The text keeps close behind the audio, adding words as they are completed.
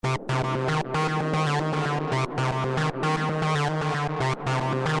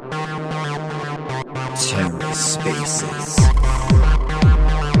TerraSpaces.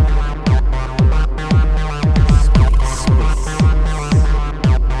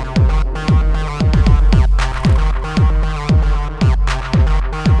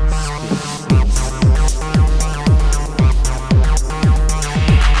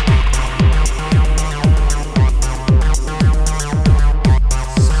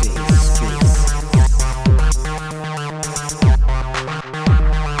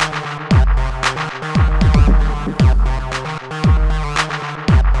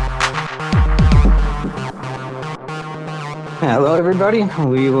 Hello, everybody.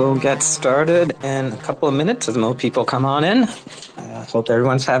 We will get started in a couple of minutes as more people come on in. Hope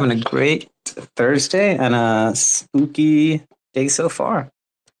everyone's having a great Thursday and a spooky day so far.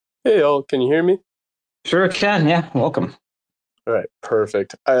 Hey, all, can you hear me? Sure can, yeah. Welcome. All right,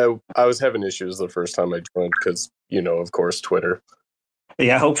 perfect. I was having issues the first time I joined because, of course, Twitter.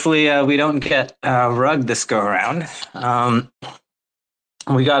 Yeah, hopefully we don't get rugged this go around.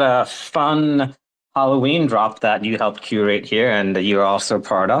 We got a fun Halloween drop that you helped curate here and you're also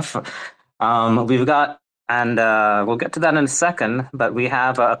part of. We've got, and we'll get to that in a second, but we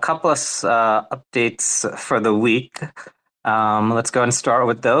have a couple of updates for the week. Let's go and start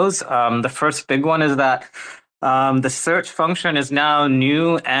with those. The first big one is that the search function is now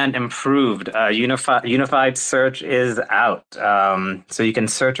new and improved. Unified search is out. So you can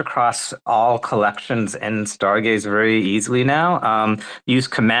search across all collections in Stargaze very easily now. Use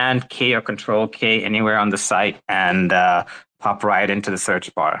Command K or Control K anywhere on the site and pop right into the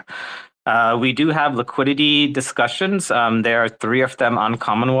search bar. We do have liquidity discussions. There are 3 of them on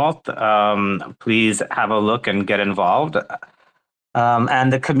Commonwealth. Please have a look and get involved.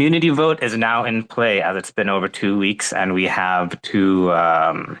 And the community vote is now in play as it's been over 2 weeks, and we have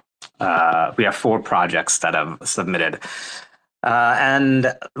 4 projects that have submitted.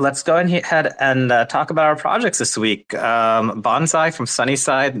 And let's go ahead and talk about our projects this week. Bonsai from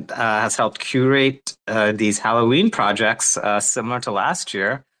Sunnyside has helped curate these Halloween projects similar to last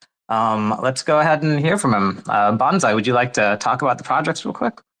year. Let's go ahead and hear from him. Bonsai, would you like to talk about the projects real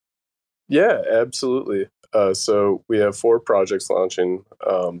quick? Yeah, absolutely. So we have 4 projects launching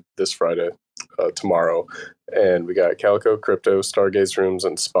this Friday, tomorrow, and we got Calico, Crypto, Stargaze Rooms,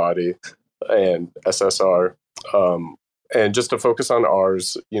 and Spotty, and SSR. And just to focus on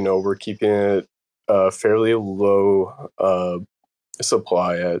ours, we're keeping it fairly low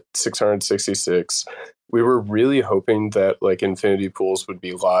supply at 666. We were really hoping that Infinity Pools would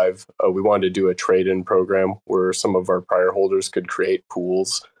be live. We wanted to do a trade-in program where some of our prior holders could create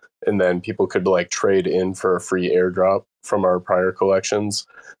pools and then people could trade in for a free airdrop from our prior collections.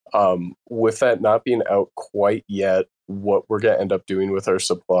 With that not being out quite yet, what we're going to end up doing with our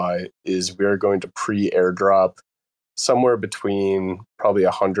supply is we're going to pre-airdrop somewhere between probably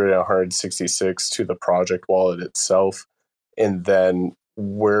 100 and 166 to the project wallet itself. And then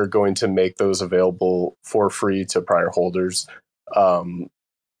we're going to make those available for free to prior holders.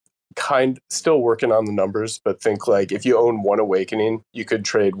 Still working on the numbers, but think if you own 1 Awakening, you could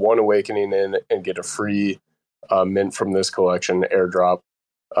trade 1 Awakening in and get a free mint from this collection airdrop,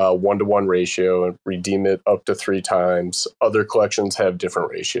 1-to-1 ratio, and redeem it up to 3 times. Other collections have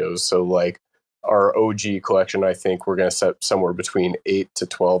different ratios. So our OG collection, I think we're going to set somewhere between 8 to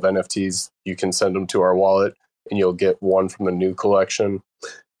 12 NFTs. You can send them to our wallet and you'll get 1 from the new collection.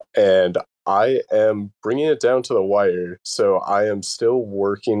 And I am bringing it down to the wire, so I am still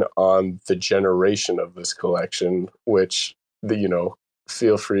working on the generation of this collection, which,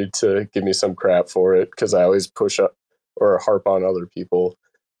 feel free to give me some crap for it, because I always push up or harp on other people.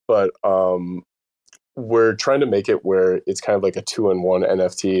 But we're trying to make it where it's kind of like a 2-in-1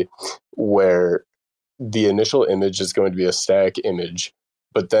 NFT, where the initial image is going to be a static image.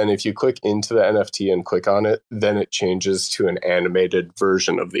 But then if you click into the NFT and click on it, then it changes to an animated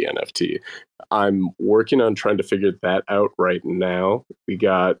version of the NFT. I'm working on trying to figure that out right now. We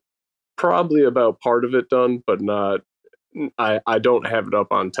got probably about part of it done, but not. I don't have it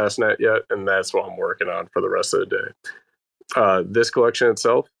up on testnet yet, and that's what I'm working on for the rest of the day. This collection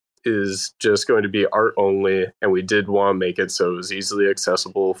itself is just going to be art only, and we did want to make it so it was easily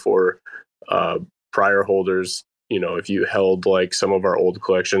accessible for prior holders. If you held some of our old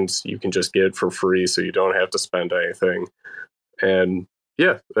collections, you can just get it for free, so you don't have to spend anything. And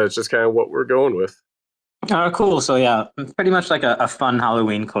yeah, that's just kind of what we're going with. Cool. So yeah, pretty much like a fun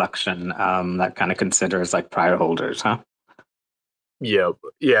Halloween collection that kind of considers prior holders, huh? Yeah.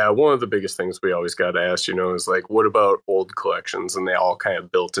 One of the biggest things we always got asked, is what about old collections? And they all kind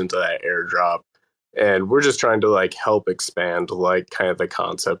of built into that airdrop. And we're just trying to like help expand like kind of the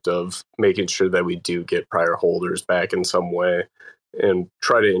concept of making sure that we do get prior holders back in some way and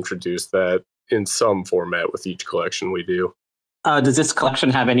try to introduce that in some format with each collection we do. Does this collection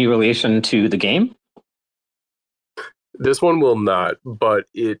have any relation to the game? This one will not, but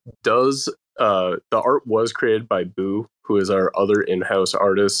it does. The art was created by Boo, who is our other in-house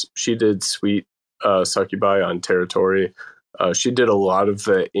artist. She did Sweet Succubi on Territory. She did a lot of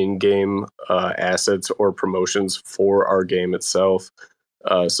the in-game assets or promotions for our game itself.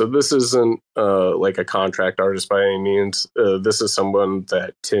 So this isn't like a contract artist by any means. This is someone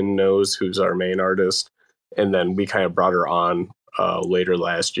that Tin knows, who's our main artist, and then we kind of brought her on later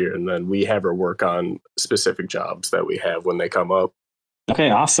last year, and then we have her work on specific jobs that we have when they come up.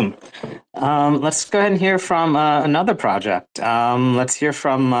 Okay, awesome. Let's go ahead and hear from another project. Let's hear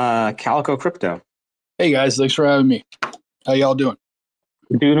from Calico Crypto. Hey guys, thanks for having me. How y'all doing?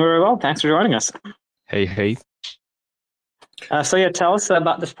 Doing very well. Thanks for joining us. Hey, hey. So yeah, tell us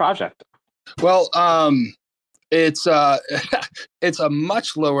about this project. Well, it's it's a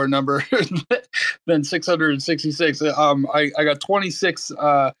much lower number than 666. I got 26.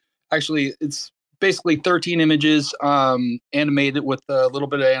 Actually, it's basically 13 images, animated with a little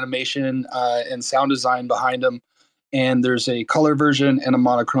bit of animation and sound design behind them. And there's a color version and a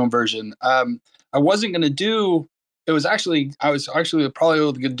monochrome version. I wasn't going to do. It was actually I was actually probably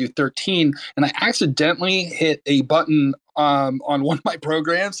going to do 13, and I accidentally hit a button on one of my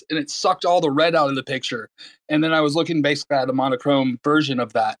programs, and it sucked all the red out of the picture. And then I was looking basically at a monochrome version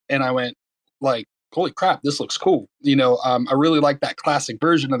of that, and I went like, "Holy crap, this looks cool!" I really like that classic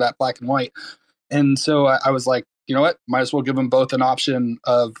version of that black and white. And so I was like, you know what? Might as well give them both an option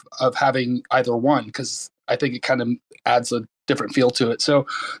of having either one, because I think it kind of adds a different feel to it. So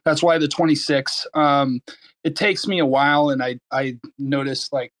that's why the 26. It takes me a while, and I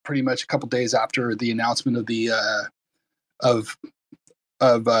noticed like pretty much a couple days after the announcement of the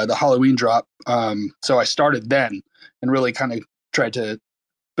the Halloween drop. So I started then and really kind of tried to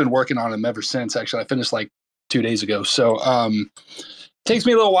been working on them ever since. Actually, I finished like 2 days ago. So takes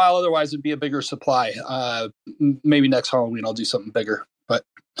me a little while. Otherwise, it'd be a bigger supply. Maybe next Halloween I'll do something bigger. But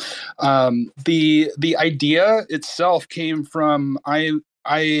the idea itself came from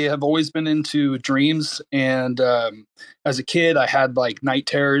I have always been into dreams, and as a kid, I had like night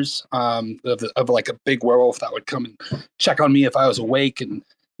terrors of like a big werewolf that would come and check on me if I was awake, and it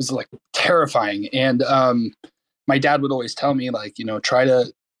was like terrifying. And my dad would always tell me like, try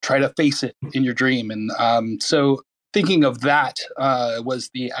to face it in your dream. And so thinking of that was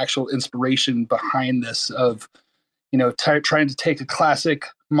the actual inspiration behind this of trying to take a classic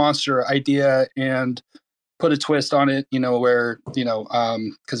monster idea and put a twist on it, where,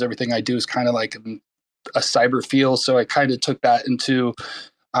 because everything I do is kind of like a cyber feel. So I kind of took that into,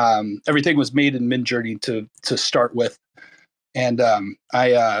 everything was made in Midjourney to start with. And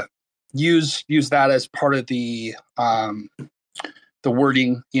I use that as part of the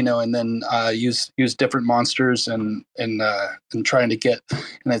wording, and then use different monsters and trying to get,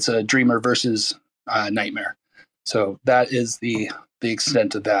 and it's a dreamer versus nightmare. So that is the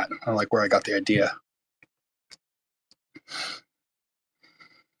extent of that. I like where I got the idea.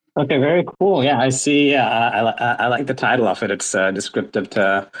 Okay, very cool. Yeah, I see. Yeah, I like the title of it. It's descriptive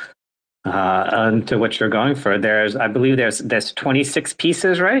to what you're going for. I believe there's 26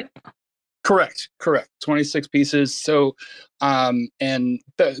 pieces, right? Correct. 26 pieces. So, and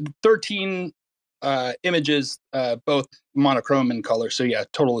 13 images, both monochrome and color. So yeah,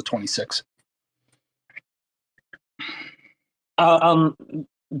 total of 26.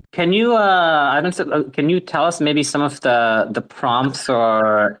 Can you can you tell us maybe some of the prompts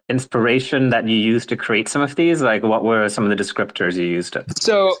or inspiration that you used to create some of these? Like, what were some of the descriptors you used?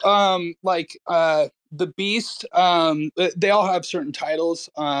 So, the beast, they all have certain titles.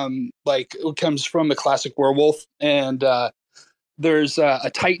 Like it comes from the classic werewolf, and there's a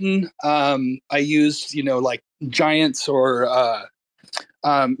titan. I used, like giants, or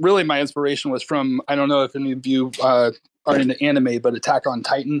really my inspiration was from, I don't know if any of you are into anime, but Attack on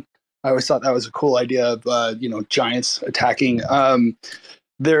Titan. I always thought that was a cool idea of, giants attacking.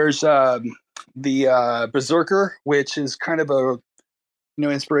 There's the Berserker, which is kind of a,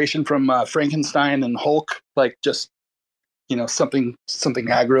 inspiration from Frankenstein and Hulk, like just, something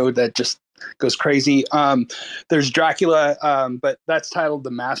aggro that just goes crazy. There's Dracula, but that's titled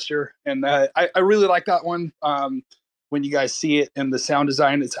The Master. And I really like that one. When you guys see it in the sound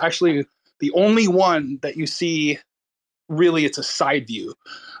design, it's actually the only one that you see. Really, it's a side view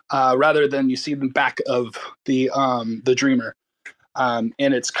rather than you see the back of the dreamer, and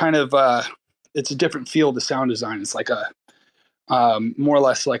it's kind of it's a different feel of the sound design. It's like a more or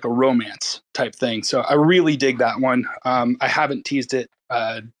less like a romance type thing. So I really dig that one. I haven't teased it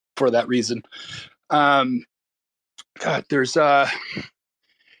for that reason. God, there's the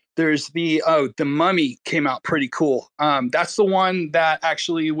Mummy came out pretty cool. That's the one that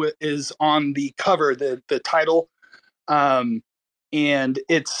actually is on the cover, the title, and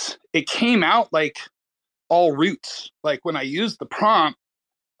it came out like all roots. Like when I used the prompt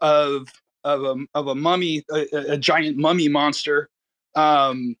of a mummy, a giant mummy monster,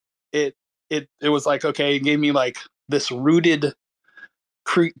 um, it it was like, okay, it gave me like this rooted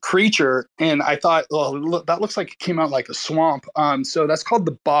creature, and I thought, well, look, that looks like it came out like a swamp. So that's called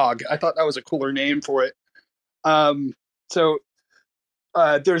the bog. I thought that was a cooler name for it. So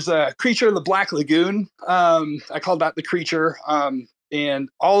there's a creature in the Black Lagoon. I called that the creature. And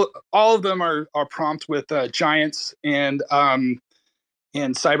all of them are prompt with giants and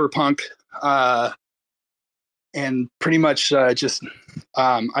cyberpunk, and pretty much just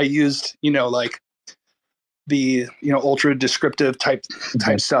I used like the ultra descriptive type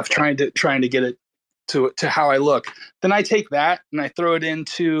stuff, trying to get it to how I look. Then I take that and I throw it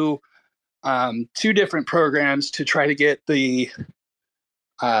into two different programs to try to get the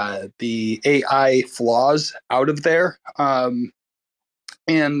AI flaws out of there,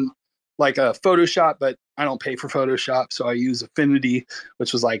 and like a Photoshop, but I don't pay for Photoshop, so I use Affinity,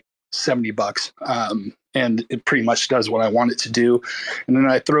 which was like $70, and it pretty much does what I want it to do. And then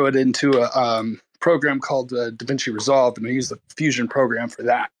I throw it into a program called DaVinci Resolve, and I use the Fusion program for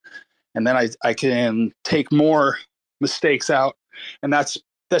that. And then I can take more mistakes out, and that's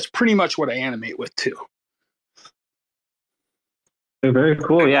pretty much what I animate with too. Very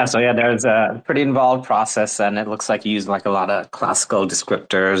cool. Yeah. So yeah, there's a pretty involved process, and it looks like you use like a lot of classical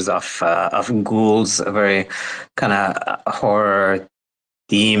descriptors of ghouls, very kind of horror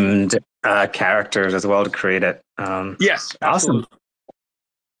themed characters as well to create it. Yes, Awesome.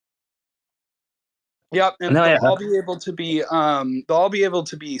 Yep, and No, yeah. they'll all be able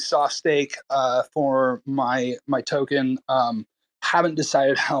to be soft stake for my token. Haven't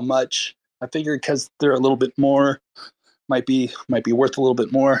decided how much. I figured because they're a little bit more, might be worth a little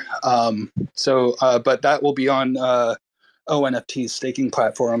bit more. But that will be on ONFT's staking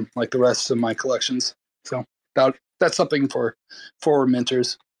platform, like the rest of my collections. So that's something for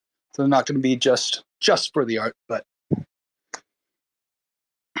minters. So they're not going to be just for the art, but.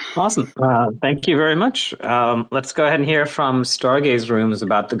 Awesome. Thank you very much. Let's go ahead and hear from Stargaze Rooms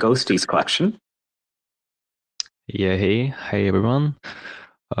about the Ghosties collection. Yeah, hey everyone.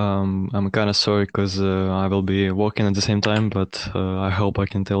 I'm kind of sorry because I will be working at the same time, but I hope I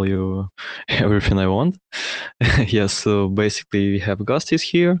can tell you everything I want. Yes, so basically we have Ghosties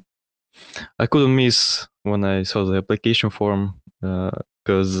here. I couldn't miss when I saw the application form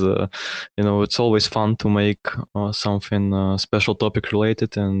because it's always fun to make something special topic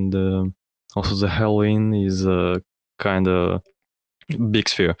related, and also the Halloween is kind of big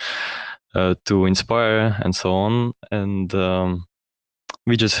sphere to inspire and so on. And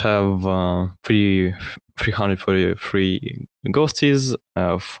we just have 343 ghosties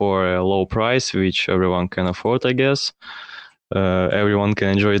for a low price, which everyone can afford, I guess. Everyone can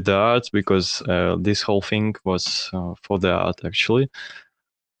enjoy the art because this whole thing was for the art, actually.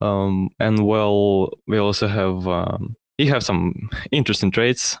 And well, we also have some interesting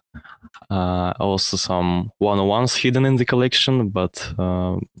traits, also some one-on-ones hidden in the collection, but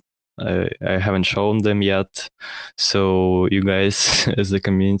I haven't shown them yet. So you guys, as the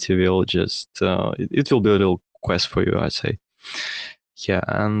community, will just it will be a little quest for you, I'd say. Yeah,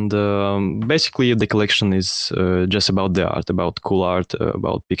 and basically the collection is just about the art, about cool art,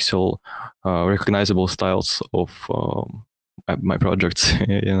 about pixel recognizable styles of my projects,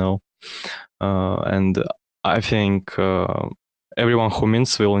 and I think everyone who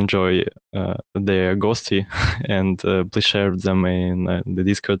mints will enjoy their ghosty, and please share them in the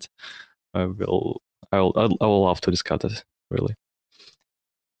Discord. I will love to discuss it, really.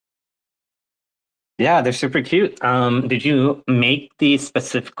 Yeah, they're super cute. Did you make these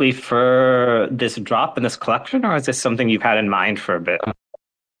specifically for this drop in this collection, or is this something you've had in mind for a bit?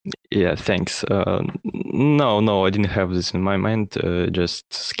 Yeah, thanks. No, I didn't have this in my mind.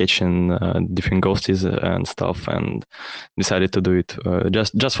 Just sketching different ghosties and stuff, and decided to do it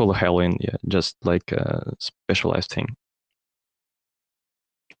just for the Halloween. Yeah, just like a specialized thing.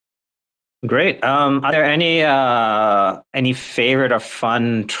 Great. Are there any favorite or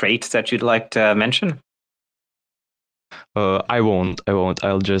fun traits that you'd like to mention? I won't.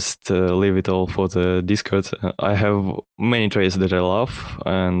 I'll just leave it all for the Discord. I have many traits that I love,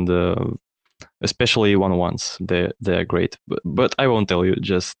 and especially one-on-ones. They're great. But I won't tell you.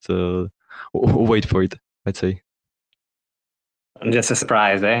 Just wait for it, I'd say. Just a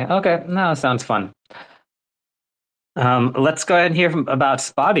surprise, eh? Okay, no, sounds fun. Let's go ahead and hear about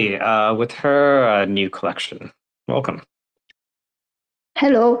Spotty with her new collection. Welcome.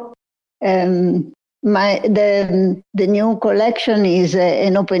 Hello. The new collection is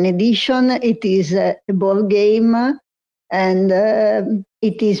an open edition. It is a board game, and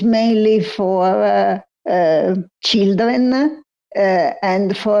it is mainly for children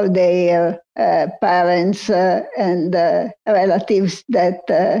and for their parents and relatives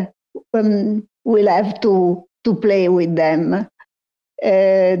that will have to play with them.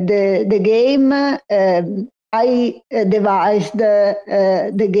 The game I devised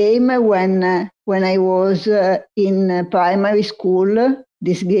the game when I was in primary school.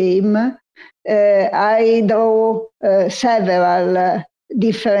 This game I draw several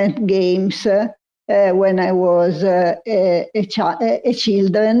different games when I was a child,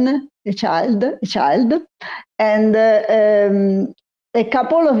 and a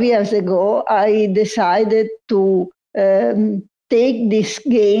couple of years ago I decided to take these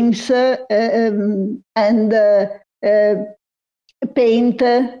games and paint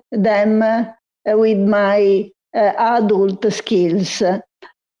them with my adult skills.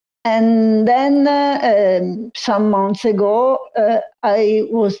 And then some months ago, I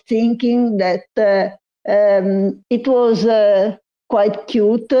was thinking that it was quite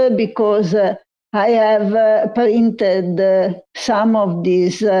cute because I have printed some of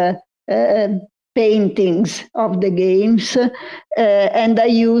these paintings of the games and I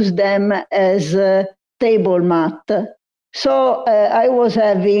use them as table mat. So I was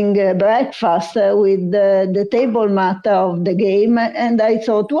having breakfast with the table mat of the game, and I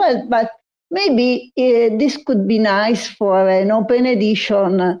thought, well, but maybe this could be nice for an open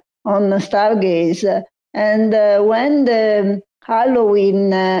edition on Stargaze. And when the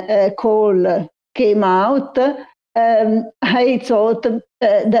Halloween call came out, I thought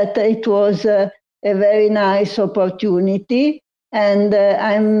that it was a very nice opportunity, and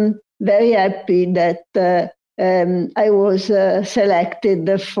I'm very happy that I was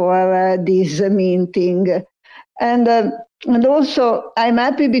selected for this minting. And also, I'm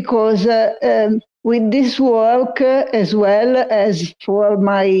happy because with this work, as well as for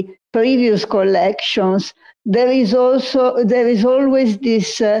my previous collections, there is always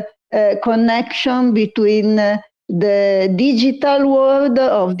this connection between the digital world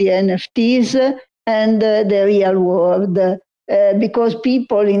of the NFTs and the real world. Because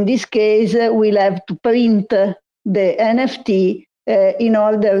people in this case will have to print the NFT in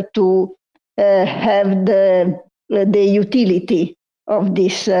order to have the utility of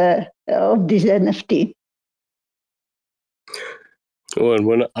this NFT. Well, and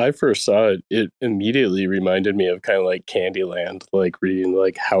when I first saw it, it immediately reminded me of kind of like Candyland, like reading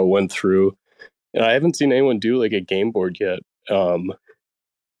like how it went through. And I haven't seen anyone do like a game board yet.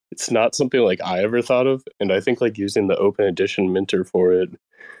 It's not something like I ever thought of, and I think like using the open edition minter for it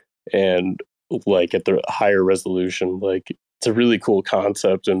and like at the higher resolution, like it's a really cool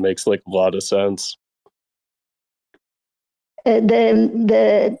concept and makes like a lot of sense.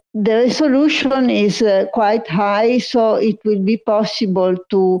 The resolution is quite high, so it will be possible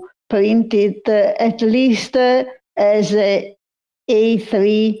to print it at least as a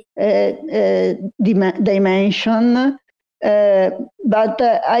A3 dimension. But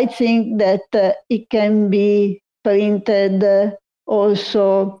I think that it can be printed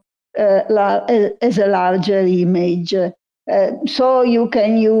also as a larger image. So you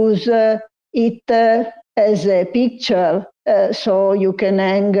can use it as a picture, so you can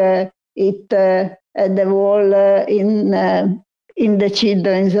hang it at the wall in the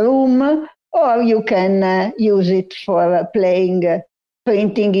children's room, or you can use it for printing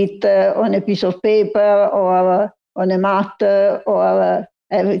it on a piece of paper or on a mat or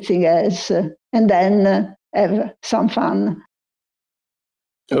everything else, and then have some fun.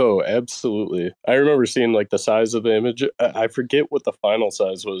 Oh, absolutely. I remember seeing like the size of the image. I forget what the final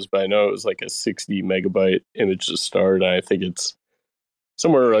size was, but I know it was like a 60 megabyte image to start. I think it's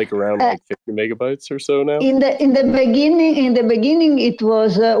somewhere like around like 50 megabytes or so now. In the beginning, it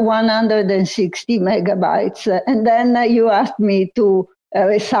was 160 megabytes, and then you asked me to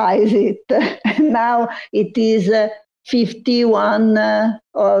resize it. Now it is 51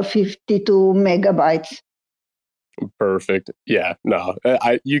 or 52 megabytes. Perfect. Yeah, no,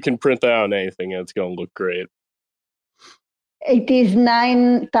 you can print that on anything and it's going to look great. It is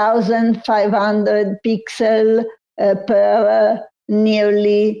 9,500 pixels per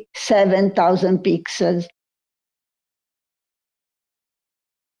nearly 7,000 pixels.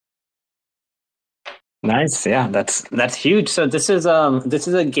 Nice. Yeah, that's huge. So this is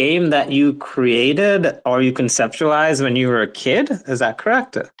a game that you created or you conceptualized when you were a kid. Is that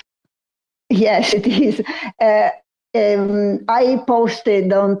correct? Yes, it is. I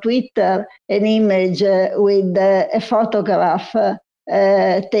posted on Twitter an image with a photograph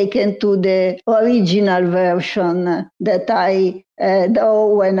taken to the original version that I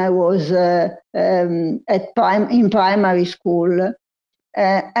drew when I was in primary school.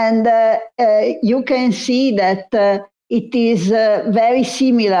 And you can see that it is very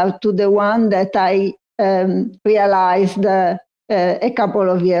similar to the one that I realized a couple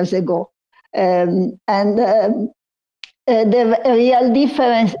of years ago. And the real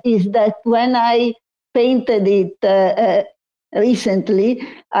difference is that when I painted it recently,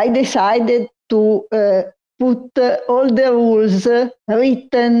 I decided to put all the rules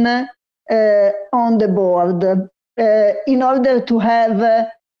written on the board in order to have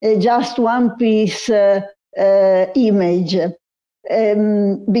just one piece image.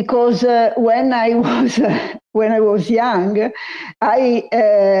 Because when I was young, I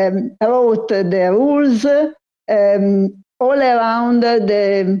wrote the rules all around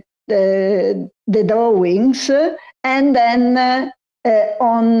the drawings, and then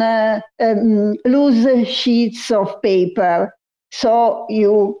on loose sheets of paper. So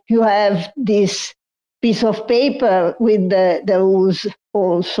you have this piece of paper with the rules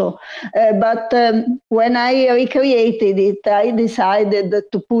also. But when I recreated it, I decided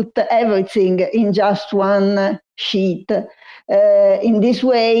to put everything in just one sheet. In this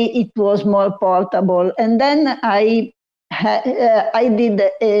way, it was more portable. And then I did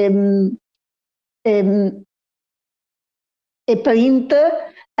a print,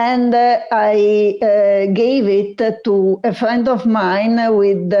 and I gave it to a friend of mine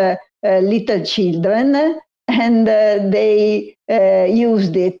with little children, and they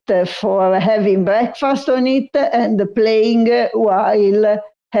used it for having breakfast on it and playing while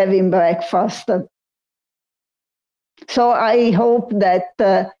having breakfast. So I hope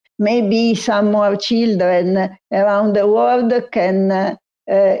that maybe some more children around the world can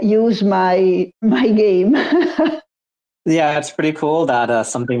use my game. Yeah, it's pretty cool that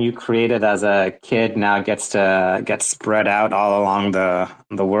something you created as a kid now gets to get spread out all along the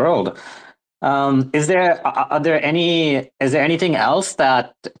world. Is there anything else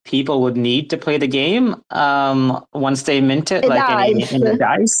that people would need to play the game once they mint it? A Like dice. any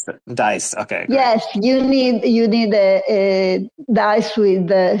dice? Dice. Okay, great. Yes, you need a dice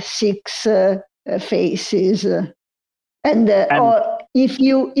with six faces, and And or if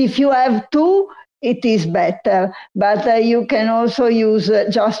you have two, it is better. But you can also use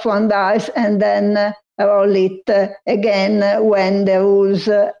just one dice and then roll it again when the rules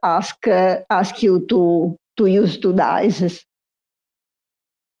ask you to use two dice.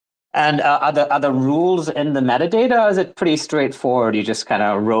 and are the rules in the metadata, or is it pretty straightforward? You just kind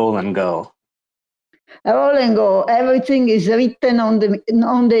of roll and go. Roll and go. Everything is written on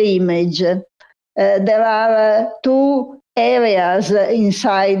the image. There are two areas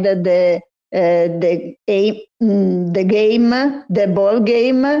inside the game, the board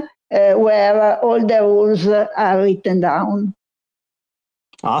game, where all the rules are written down.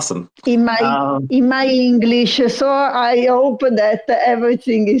 Awesome. In my English, so I hope that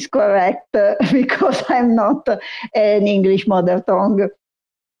everything is correct because I'm not an English mother tongue.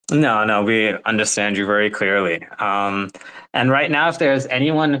 No, we understand you very clearly. And right now, if there's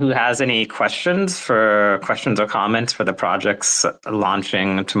anyone who has any questions or comments for the projects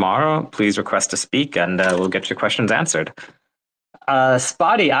launching tomorrow, please request to speak and we'll get your questions answered.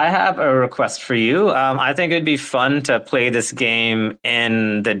 Spotty, I have a request for you. I think it'd be fun to play this game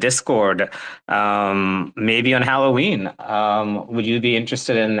in the Discord, maybe on Halloween. Would you be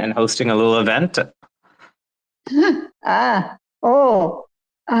interested in hosting a little event?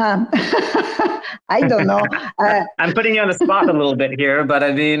 I don't know. I'm putting you on the spot a little bit here, but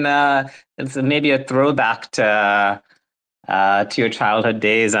I mean, it's maybe a throwback to your childhood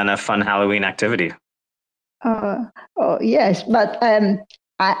days and a fun Halloween activity. Yes, but I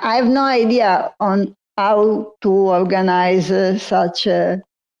have no idea on how to organize such an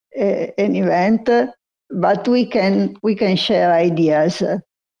event, but we can share ideas.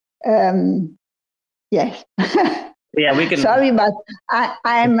 Yes. Yeah, we can. Sorry, but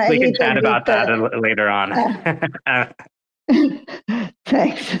I'm we can chat about that later on.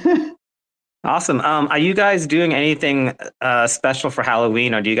 Thanks. Awesome. Are you guys doing anything special for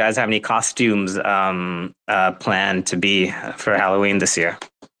Halloween, or do you guys have any costumes planned to be for Halloween this year?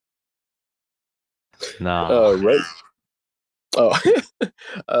 No. Oh,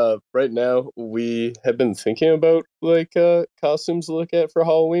 right now we have been thinking about like costumes to look at for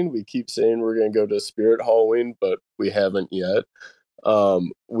Halloween. We keep saying we're gonna go to Spirit Halloween, but we haven't yet.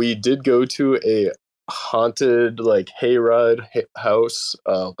 We did go to a haunted like hayride house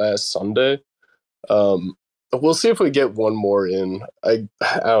last Sunday. Um, we'll see if we get one more in. I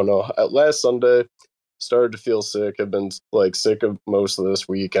don't know. Last Sunday, started to feel sick. I've been like sick of most of this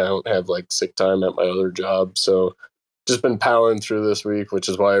week. I don't have like sick time at my other job, so just been powering through this week, which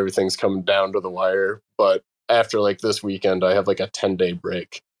is why everything's coming down to the wire. But after like this weekend, I have like a 10-day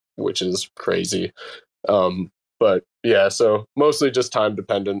break, which is crazy. But yeah, so mostly just time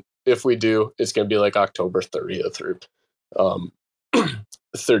dependent. If we do, it's going to be like October 30th or um,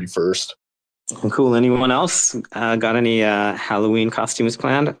 31st. Cool. Anyone else got any Halloween costumes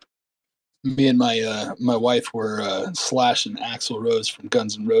planned? Me and my wife were Slash and Axl Rose from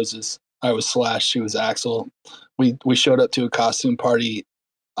Guns N' Roses. I was Slash, she was Axl. We showed up to a costume party.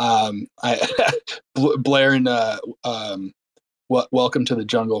 I blaring Welcome to the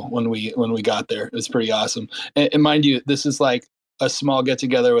Jungle when we got there. It was pretty awesome. And mind you, this is like a small get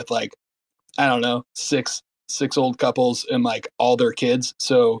together with like, I don't know, six old couples and like all their kids.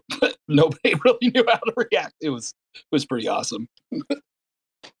 So nobody really knew how to react. It was pretty awesome.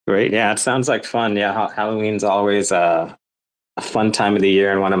 Great. Yeah, it sounds like fun. Yeah, Halloween's always a fun time of the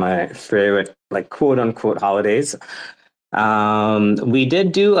year and one of my favorite, like quote unquote, holidays. We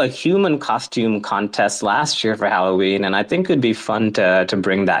did do a human costume contest last year for Halloween, and I think it'd be fun to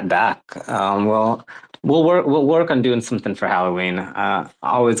bring that back. We'll work on doing something for Halloween.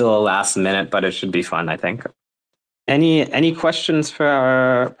 Always a little last minute, but it should be fun, I think. Any questions for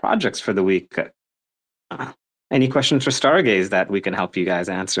our projects for the week? Any questions for Stargaze that we can help you guys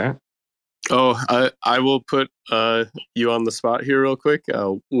answer? Oh, I will put you on the spot here real quick.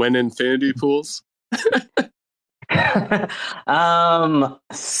 When infinity pools?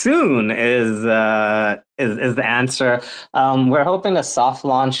 Soon is the answer. We're hoping to soft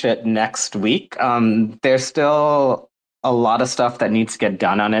launch it next week. There's still a lot of stuff that needs to get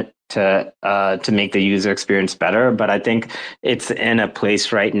done on it to make the user experience better, but I think it's in a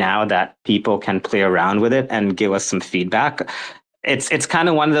place right now that people can play around with it and give us some feedback. It's kind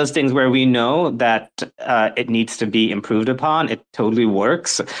of one of those things where we know that it needs to be improved upon. It totally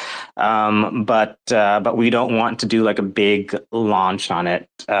works, but we don't want to do like a big launch on it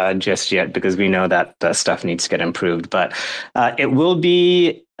just yet because we know that stuff needs to get improved. But it will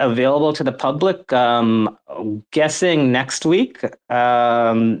be available to the public. Guessing next week,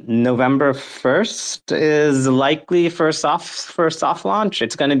 November 1st is likely for a soft launch.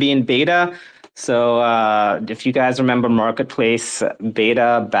 It's going to be in beta. So if you guys remember Marketplace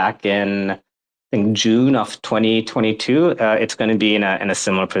beta back in, I think, June of 2022, it's going to be in a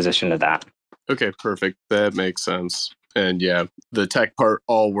similar position to that. Okay, perfect. That makes sense. And yeah, the tech part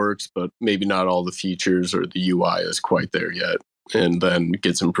all works, but maybe not all the features or the UI is quite there yet, and then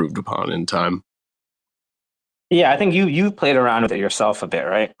gets improved upon in time. Yeah, I think you played around with it yourself a bit,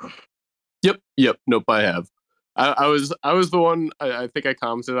 right? Yep. Nope, I have. I was the one. I think I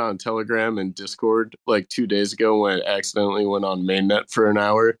commented on Telegram and Discord like 2 days ago when it accidentally went on mainnet for an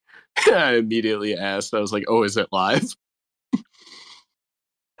hour. I immediately asked. I was like, "Oh, is it live?"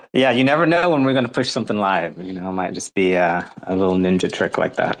 Yeah, you never know when we're going to push something live. You know, it might just be a little ninja trick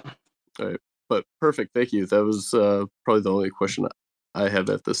like that. All right, but perfect. Thank you. That was probably the only question I have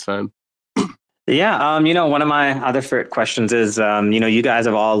at this time. Yeah, one of my other favorite questions is, you guys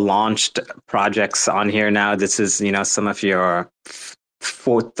have all launched projects on here now. This is, some of your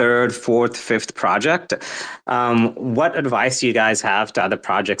third, fourth, fifth project. What advice do you guys have to other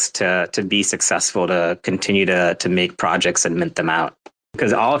projects to be successful, to continue to make projects and mint them out?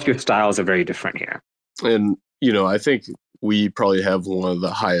 Because all of your styles are very different here. And, I think we probably have one of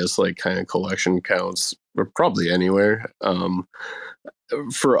the highest like kind of collection counts, or probably anywhere.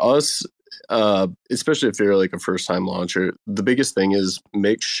 For us, especially if you're like a first time launcher, the biggest thing is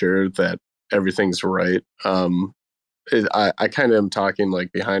make sure that everything's right. I kind of am talking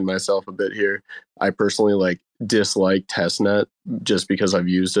like behind myself a bit here. I personally like dislike testnet just because I've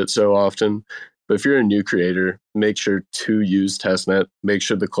used it so often. But if you're a new creator, make sure to use testnet. Make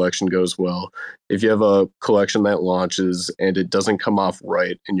sure the collection goes well. If you have a collection that launches and it doesn't come off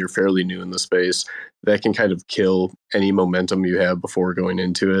right and you're fairly new in the space, that can kind of kill any momentum you have before going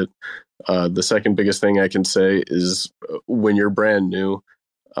into it. The second biggest thing I can say is when you're brand new,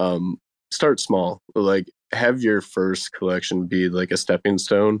 start small. Like have your first collection be like a stepping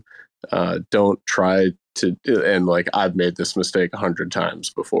stone. Don't try to, and like I've made this mistake 100 times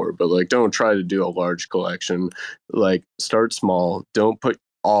before, but like don't try to do a large collection. Like start small. Don't put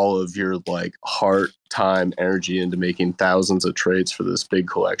all of your like heart, time, energy into making thousands of trades for this big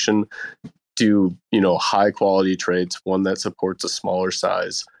collection, do, high quality trades, one that supports a smaller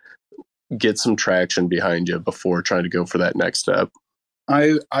size, get some traction behind you before trying to go for that next step.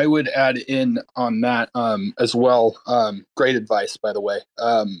 I would add in on that as well. Great advice, by the way.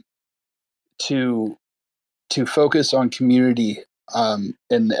 To focus on community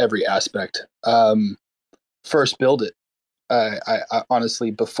in every aspect. First, build it. I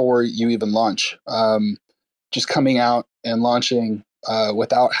honestly, before you even launch, just coming out and launching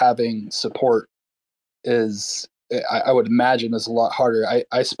without having support is, I would imagine, is a lot harder.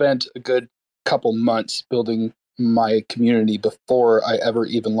 I spent a good couple months building my community before I ever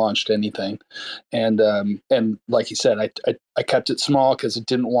even launched anything, and like you said, I kept it small because I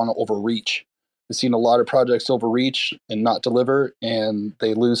didn't want to overreach. I've seen a lot of projects overreach and not deliver, and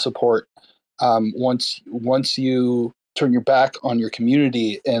they lose support. Once you turn your back on your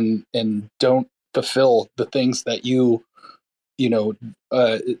community and don't fulfill the things that you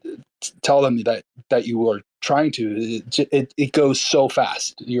tell them that you are trying to, it goes so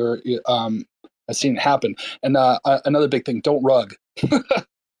fast. I've seen it happen. And another big thing, don't rug.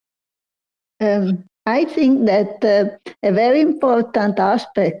 I think that a very important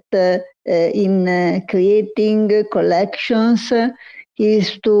aspect in creating collections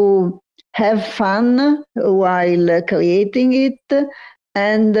is to have fun while creating it,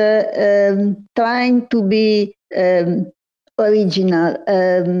 and trying to be original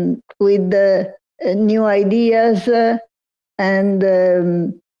with new ideas, and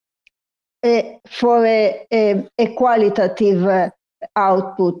for a qualitative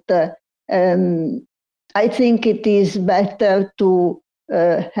output. I think it is better to,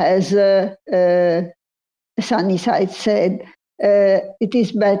 as Sunnyside said, it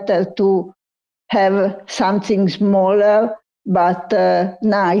is better to have something smaller but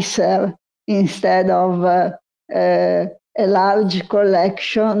nicer, instead of a large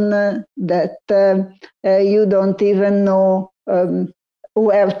collection that you don't even know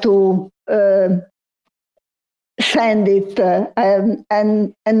where to send it, and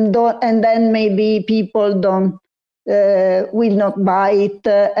then maybe people don't will not buy it,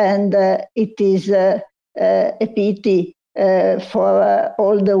 and it is a pity for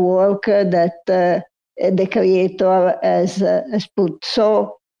all the work that the creator has put.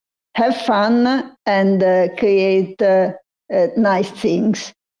 So have fun and create nice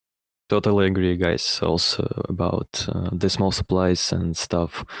things. Totally agree, guys. Also about the small supplies and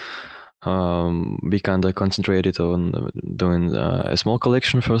stuff. We kind of concentrated on doing a small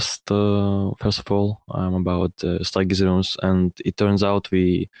collection first of all, about Stargaze rooms, and it turns out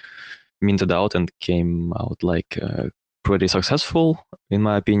we minted out and came out like pretty successful, in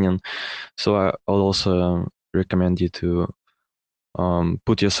my opinion. So I'll also recommend you to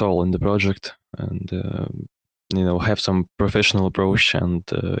put your soul in the project and have some professional approach, and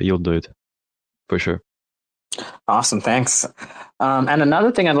you'll do it for sure. Awesome, thanks. And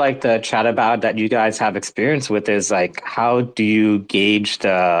another thing I'd like to chat about that you guys have experience with is like, how do you gauge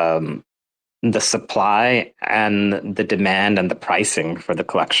the supply and the demand and the pricing for the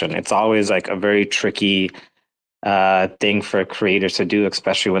collection? It's always like a very tricky thing for creators to do,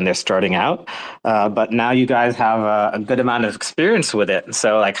 especially when they're starting out. But now you guys have a good amount of experience with it.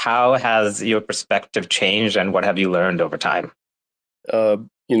 So like, how has your perspective changed, and what have you learned over time?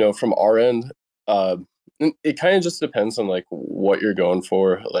 From our end, it kind of just depends on like what you're going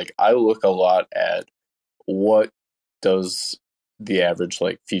for. Like I look a lot at what does the average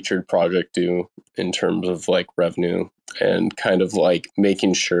like featured project do in terms of like revenue, and kind of like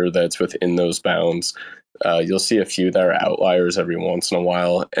making sure that's within those bounds. You'll see a few that are outliers every once in a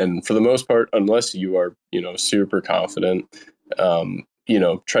while, and for the most part, unless you are super confident,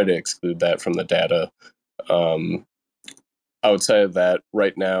 try to exclude that from the data. Outside of that,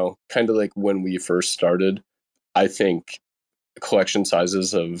 right now, kind of like when we first started, I think collection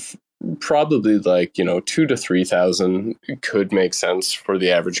sizes of probably like 2,000 to 3,000 could make sense for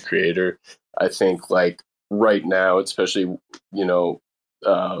the average creator. I think like right now, especially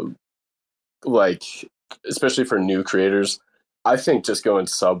like especially for new creators, I think just going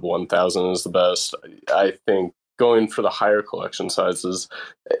sub 1,000 is the best. I think going for the higher collection sizes,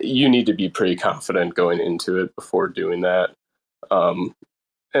 you need to be pretty confident going into it before doing that.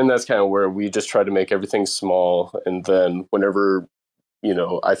 And that's kind of where we just try to make everything small. And then whenever,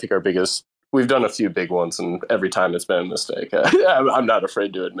 I think we've done a few big ones, and every time it's been a mistake. I'm not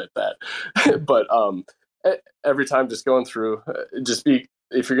afraid to admit that. But every time just going through,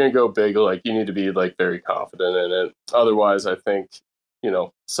 if you're going to go big, like you need to be like very confident in it. Otherwise, I think,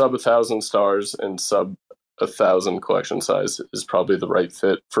 sub 1,000 stars and sub 1,000 collection size is probably the right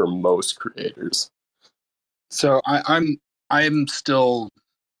fit for most creators. So I'm still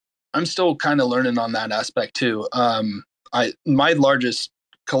kind of learning on that aspect too. My largest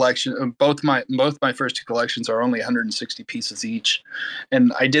collection, both my first two collections are only 160 pieces each,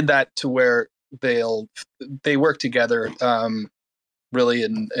 and I did that to where they work together, really,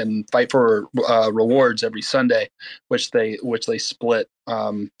 and fight for rewards every Sunday, which they split.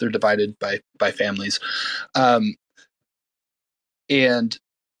 They're divided by families, and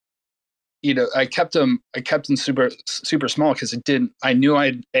I kept them super small because I knew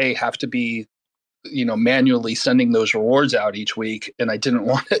I'd have to be manually sending those rewards out each week, and I didn't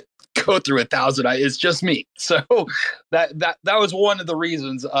want to go through 1,000. It's just me, so that was one of the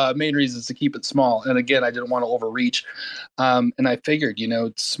reasons, main reasons to keep it small. And again, I didn't want to overreach, and I figured,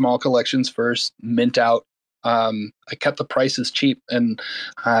 small collections first, mint out. I kept the prices cheap, and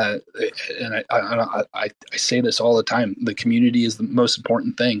I say this all the time: the community is the most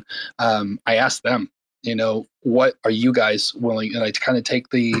important thing. I asked them, what are you guys willing? And I kind of take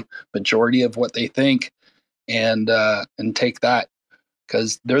the majority of what they think, and take that,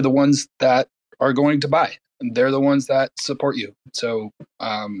 because they're the ones that are going to buy, and they're the ones that support you. So,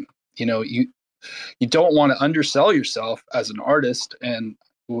 you don't want to undersell yourself as an artist. And,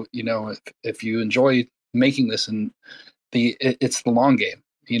 if you enjoy making this, and it's the long game,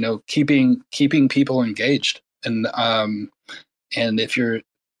 keeping people engaged. And if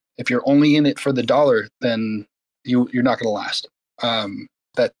you're only in it for the dollar, then you're not going to last.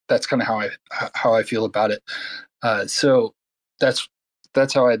 That's kind of how I feel about it. So that's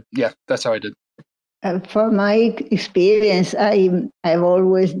how I did. For my experience, I've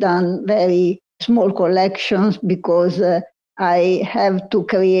always done very small collections because I have to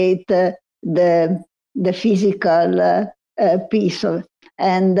create the physical piece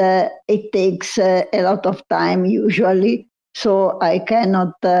and it takes a lot of time usually. So I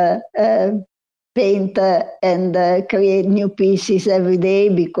cannot paint and create new pieces every day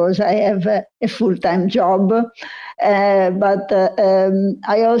because I have a full-time job. But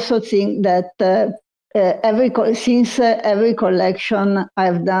I also think that every collection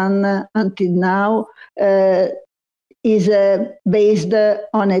I've done until now is based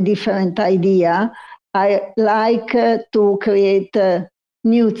on a different idea. I like to create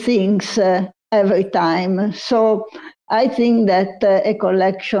new things every time. So I think that a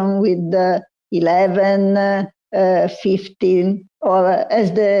collection with 11, 15, or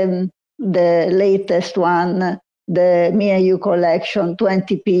as the latest one, the Me and You collection,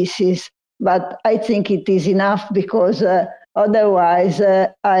 20 pieces. But I think it is enough because otherwise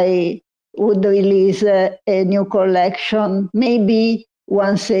I would release a new collection maybe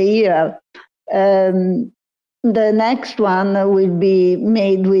once a year. The next one will be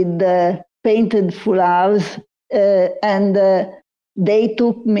made with painted foulards, and they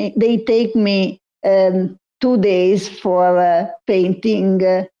take me 2 days for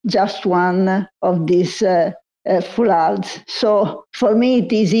painting just one of these foulards. So for me,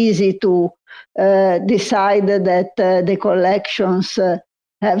 it is easy to decide that the collections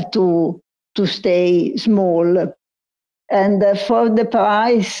have to stay small. And for the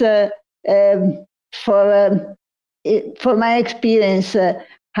price, for my experience,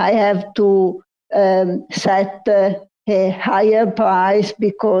 I have to set a higher price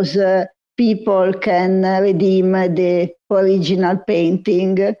because people can redeem the original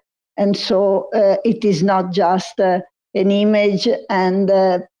painting. And so it is not just an image. And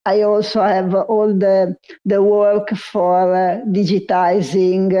I also have all the work for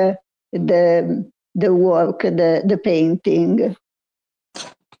digitizing the work, the painting.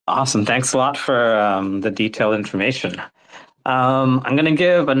 Awesome. Thanks a lot for the detailed information. I'm going to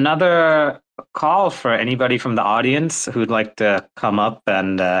give another call for anybody from the audience who'd like to come up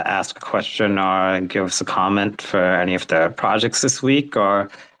and ask a question or give us a comment for any of the projects this week or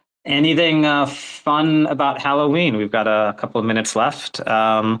anything fun about Halloween. We've got a couple of minutes left.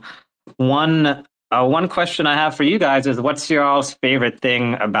 One question I have for you guys is, what's your all's favorite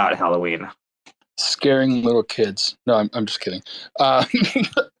thing about Halloween? Scaring little kids. No, I'm just kidding. I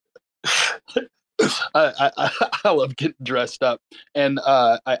love getting dressed up, and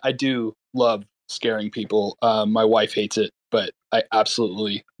I do love scaring people. My wife hates it, but I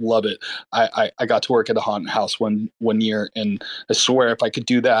absolutely love it. I got to work at a haunted house one year, and I swear if I could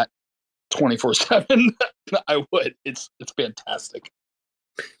do that 24/7, I would. It's fantastic.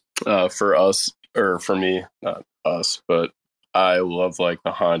 For us, or for me, not us, but I love like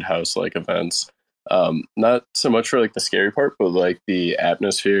the haunted house like events. Not so much for like the scary part, but like the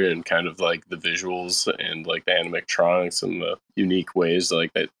atmosphere and kind of like the visuals and like the animatronics and the unique ways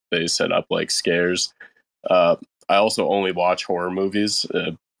like that they set up like scares. I also only watch horror movies.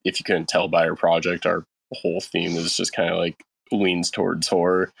 If you couldn't tell by our project, our whole theme is just kind of like leans towards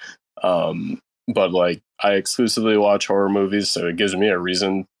horror. But like I exclusively watch horror movies, so it gives me a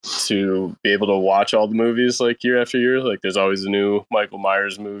reason to be able to watch all the movies like year after year. Like there's always a new Michael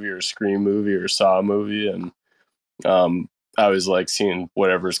Myers movie or Scream movie or Saw movie, and I always like seeing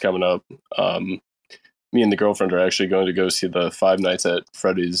whatever's coming up. Me and the girlfriend are actually going to go see the Five Nights at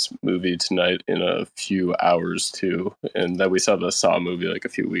Freddy's movie tonight in a few hours too, and then we saw the Saw movie like a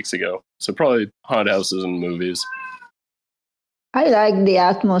few weeks ago. So probably haunted houses and movies. I like the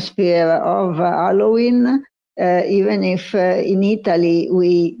atmosphere of Halloween, even if in Italy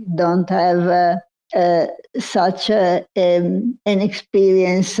we don't have such an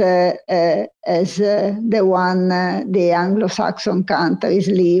experience as the one the Anglo-Saxon countries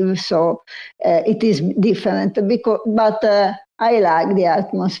live. So it is different. But I like the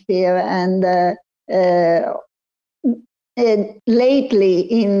atmosphere, and lately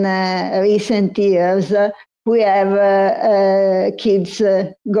in recent years, we have kids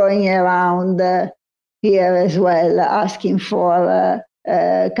going around here as well, asking for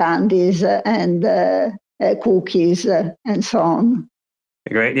candies and cookies and so on.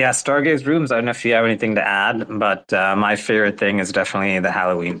 Great. Yeah, Stargaze rooms. I don't know if you have anything to add, but my favorite thing is definitely the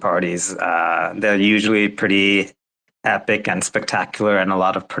Halloween parties. They're usually pretty epic and spectacular, and a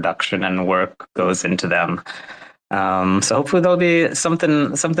lot of production and work goes into them. So hopefully there'll be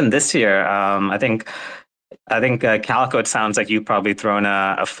something this year. I think Calico, it sounds like you've probably thrown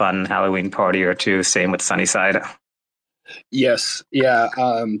a fun Halloween party or two. Same with Sunnyside. Yes, yeah,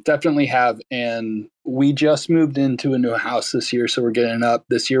 definitely have. And we just moved into a new house this year, so we're getting up.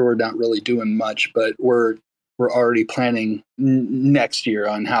 This year we're not really doing much, but we're already planning next year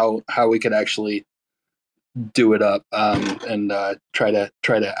on how we could actually do it up, and try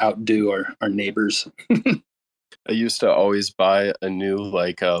to outdo our neighbors. I used to always buy a new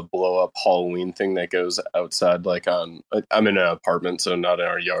like blow up Halloween thing that goes outside, like I'm in an apartment, so not in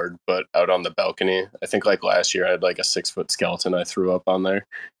our yard, but out on the balcony. I think like last year I had like a 6-foot skeleton I threw up on there.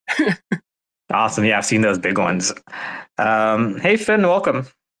 Awesome. Yeah, I've seen those big ones. Hey, Finn, welcome.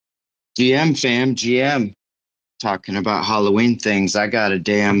 GM fam, GM. Talking about Halloween things, I got a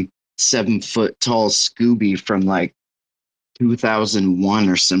damn 7-foot tall Scooby from like 2001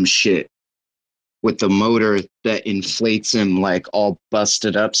 or some shit, with the motor that inflates him like all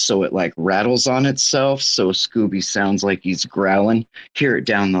busted up so it like rattles on itself. So Scooby sounds like he's growling. Hear it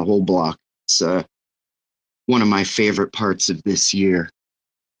down the whole block. It's one of my favorite parts of this year.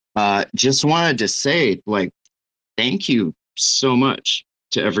 Just wanted to say, like, thank you so much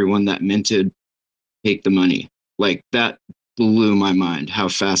to everyone that minted Take the Money. Like, that blew my mind how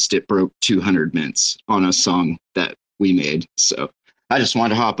fast it broke 200 mints on a song that we made. So I just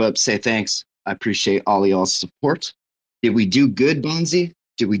wanted to hop up, say thanks. I appreciate all y'all's support. Did we do good, Bonzi?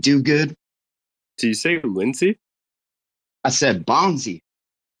 Did we do good? Did you say Lindsay? I said Bonzi.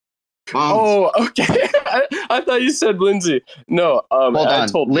 Oh, okay. I thought you said Lindsay. No, hold on, I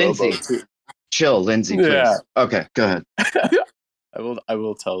told Lindsay. Robo Chill, Lindsay, please. Yeah. Okay, go ahead. I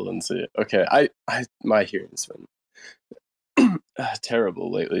will tell Lindsay. Okay, my hearing's been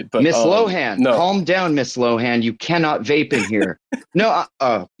terrible lately. But Miss Lohan, no. Calm down, Miss Lohan. You cannot vape in here. No,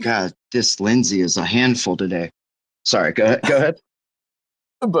 oh God, this Lindsay is a handful today. Sorry, go ahead.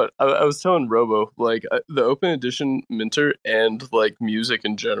 But I was telling Robo, like, the open edition minter and like music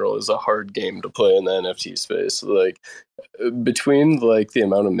in general is a hard game to play in the NFT space. Like, between like the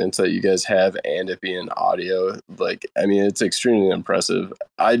amount of mints that you guys have and it being audio, like, I mean, it's extremely impressive.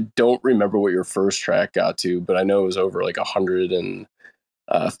 I don't remember what your first track got to, but I know it was over like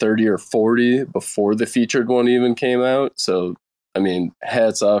 130 or 40 before the featured one even came out. So, I mean,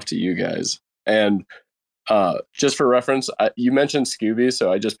 hats off to you guys. And just for reference, you mentioned Scooby, so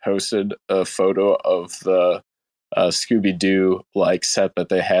I just posted a photo of the Scooby-Doo like set that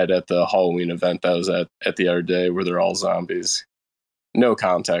they had at the Halloween event that was at the other day, where they're all zombies. No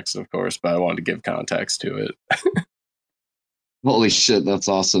context, of course, but I wanted to give context to it. Holy shit, that's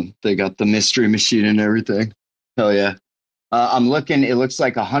awesome! They got the mystery machine and everything. Hell yeah! I'm looking. It looks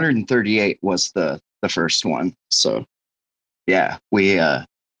like 138 was the first one. So yeah, we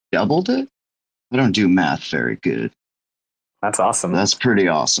doubled it. I don't do math very good. That's awesome. That's pretty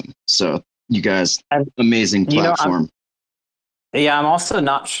awesome. So you guys, amazing platform. I'm also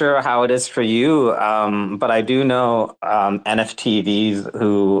not sure how it is for you, but I do know NFTVs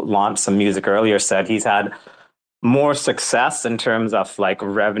who launched some music earlier said he's had more success in terms of like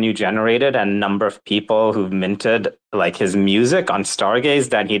revenue generated and number of people who've minted like his music on Stargaze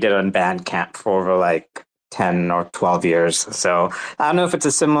than he did on Bandcamp for over like 10 or 12 years. So I don't know if it's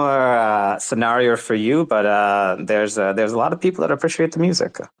a similar scenario for you, but there's a lot of people that appreciate the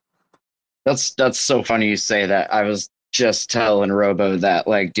music. That's so funny you say that. I was just telling Robo that,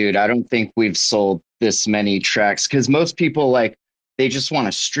 like, dude, I don't think we've sold this many tracks because most people like they just want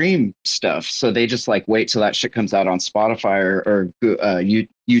to stream stuff, so they just like wait till that shit comes out on Spotify or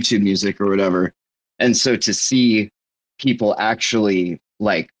YouTube Music or whatever. And so to see people actually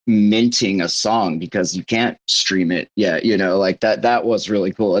like minting a song because you can't stream it yet, you know, like that was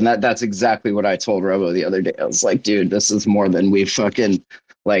really cool. And that's exactly what I told Robo the other day. I was like, dude, this is more than we fucking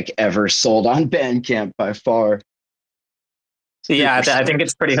like ever sold on Bandcamp by far. Yeah, I think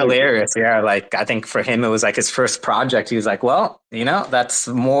it's pretty hilarious. Yeah, like I think for him it was like his first project. He was like, "Well, you know, that's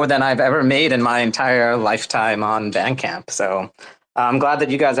more than I've ever made in my entire lifetime on Bandcamp." So I'm glad that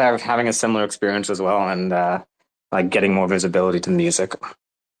you guys are having a similar experience as well, and like getting more visibility to the music.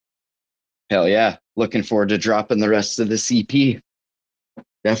 Hell yeah! Looking forward to dropping the rest of this EP.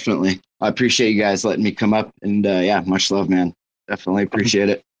 Definitely, I appreciate you guys letting me come up, and yeah, much love, man. Definitely appreciate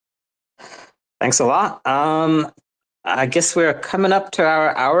it. Thanks a lot. I guess we're coming up to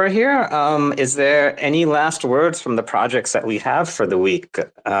our hour here. Is there any last words from the projects that we have for the week?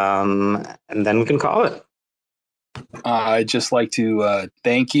 And then we can call it. I'd just like to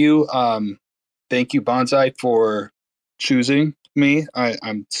thank you. Thank you, Bonsai, for choosing me.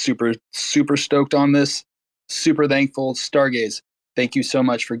 I'm super, super stoked on this. Super thankful. Stargaze, thank you so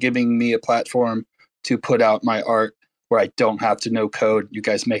much for giving me a platform to put out my art where I don't have to know code. You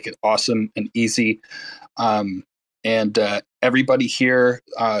guys make it awesome and easy. And everybody here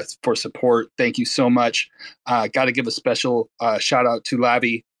for support, thank you so much. Got to give a special shout out to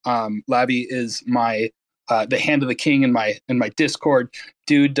Labby. Labby is my the hand of the king in my Discord.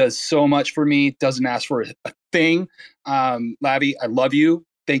 Dude does so much for me. Doesn't ask for a thing. Labby, I love you.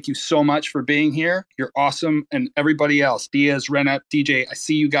 Thank you so much for being here. You're awesome, and everybody else, Diaz, Renat, DJ. I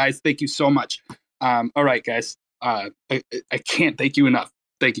see you guys. Thank you so much. All right, guys. I can't thank you enough.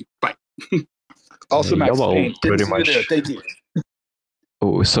 Thank you. Bye. Also, Max Payne. Pretty much. Thank you.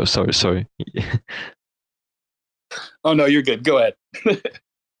 Oh, so sorry. Oh no, you're good. Go ahead.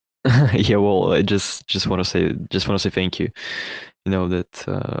 Yeah, well, I just want to say thank you. You know that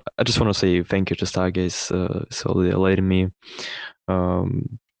I just want to say thank you to Stargaze, so they letting me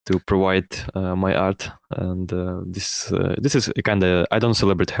to provide my art, and this is a kind of, I don't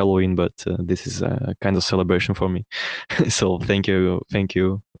celebrate Halloween, but this is a kind of celebration for me. So thank you.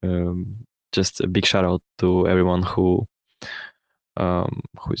 Just a big shout out to everyone who's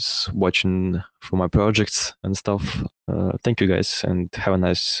watching for my projects and stuff. Thank you guys, and have a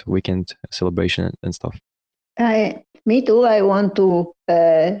nice weekend celebration and stuff. Me too. I want to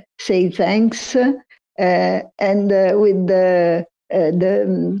say thanks, and with the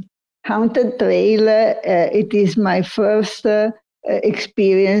Haunted Trail, it is my first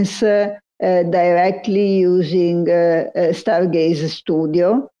experience directly using Stargaze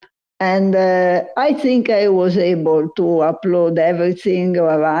Studio. And I think I was able to upload everything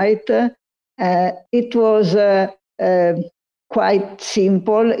all right. It was quite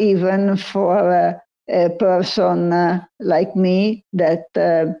simple, even for a person like me, that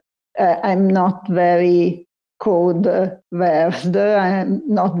I'm not very code versed. I'm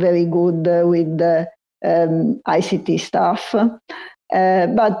not very good with ICT stuff.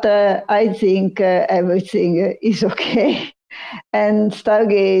 But I think everything is okay. And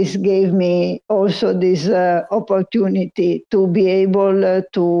Stargaze gave me also this opportunity to be able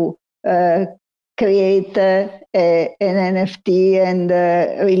to create an NFT and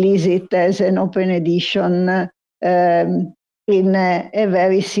release it as an open edition in a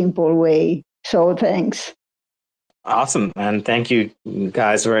very simple way. So thanks. Awesome. And thank you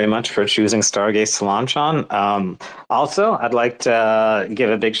guys very much for choosing Stargaze to launch on. Also, I'd like to give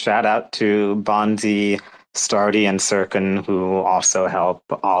a big shout out to Bonzi, Stardy, and Sirkin, who also help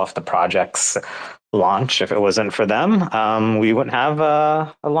all of the projects launch. If it wasn't for them, we wouldn't have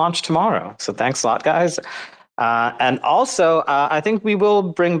a launch tomorrow. So thanks a lot, guys. And also, I think we will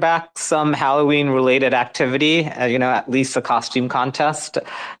bring back some Halloween-related activity, at least a costume contest.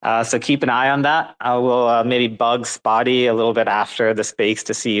 So keep an eye on that. I will maybe bug Spotty a little bit after the space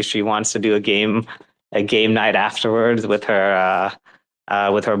to see if she wants to do a game night afterwards with her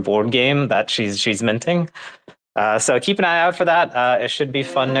board game that she's minting. So keep an eye out for that. It should be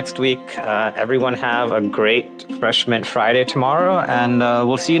fun next week. Everyone have a great Fresh Mint Friday tomorrow, and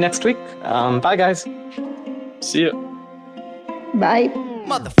we'll see you next week. Bye, guys. See ya. Bye.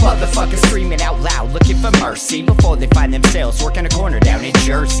 Motherfuckers screaming out loud, looking for mercy before they find themselves working a corner down in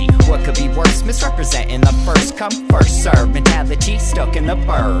Jersey. What could be worse? Misrepresenting the first come, first serve mentality stuck in the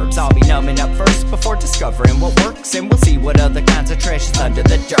burbs. I'll be numbing up first before discovering what works, and we'll see what other kinds of treasures under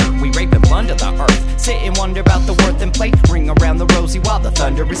the dirt. We rape and plunder the earth, sit and wonder about the worth and play, ring around the rosy while the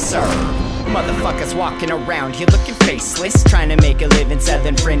thunder is served. Motherfuckers walking around here looking faceless, trying to make a living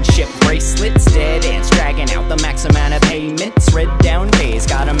selling friendship bracelets. Dead ends dragging out the max amount of payments. Red down days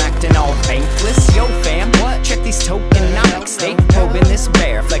got 'em acting all bankless. Yo fam, what? Check these tokenomics. They probing this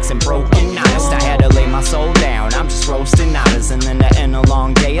bear, flexing broken honest. I had to lay my soul down, I'm just roasting otters. And then to end a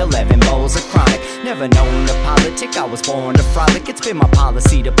long day, 11 bowls of chronic. Never known to politic, I was born to frolic. It's been my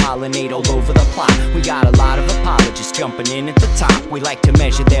policy to pollinate all over the plot. We got a lot of apologists jumping in at the top. We like to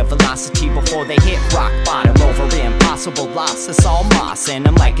measure their velocity before they hit rock bottom. Over impossible loss, it's all moss, and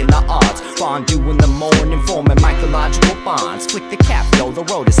I'm liking the odds. Fondue in the morning, forming mycological bonds. Flick the cap, yo, the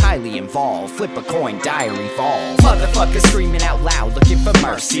road is highly involved. Flip a coin, diary evolve. Motherfuckers screaming out loud, looking for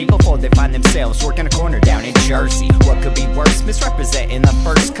mercy before they find themselves working a corner down in Jersey. What could be worse? Misrepresenting the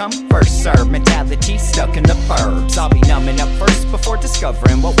first come, first serve mentality stuck in the burbs. I'll be numbing up first before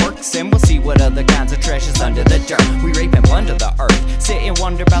discovering what works, and we'll see what other kinds of treasures under the dirt. We rape and plunder the earth, sit and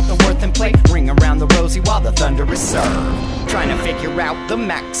wonder about the worth and play, ring around the rosy while the thunder is served. Trying to figure out the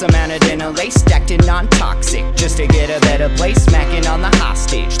max amount of dinner lace, stacked in non-toxic, just to get a better place. Smacking on the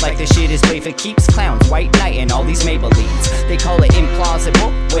hostage, like the shit is played for keeps. Clowns, white knight, and all these Maybellines. They call it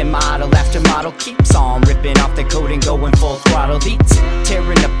implausible, when model after model keeps on ripping off the coat and going full throttle beats.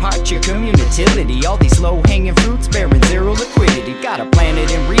 Tearing apart your community, all these low-hanging fruits bearing zero liquidity. Got a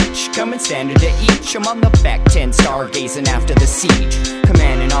planet in reach, coming standard to each. I'm on the back 10, stargazing after the siege.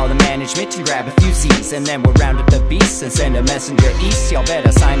 Commanding all the management to grab a few Z's, and then we'll round up the beasts and send a messenger east. Y'all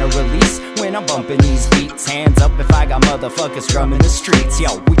better sign a release when I'm bumping these beats. Hands up if I got motherfuckers drumming the streets.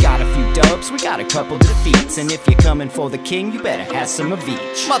 Yo, we got a few dubs, we got a couple defeats, and if you're coming for the king, you better have some of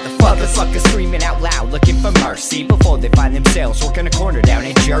each. Motherfuckers screaming out loud, looking for mercy before they find themselves working a corner down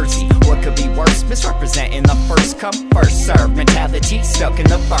in Jersey. What could be worse? Misrepresenting the first come, first serve mentality stuck in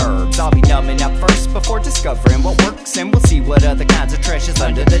the burbs. I'll be numbing up first before discovering what works, and we'll see what other kinds of treasures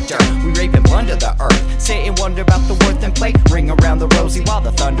under the dirt. We rape and plunder the earth, sit and wonder about the worth and play, ring around the rosy while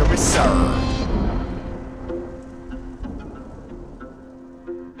the thunder is served.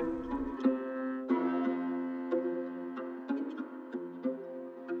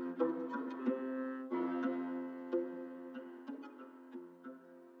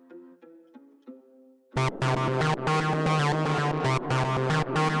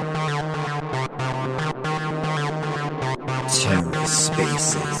 Terror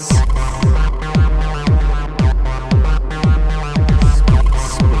Spaces.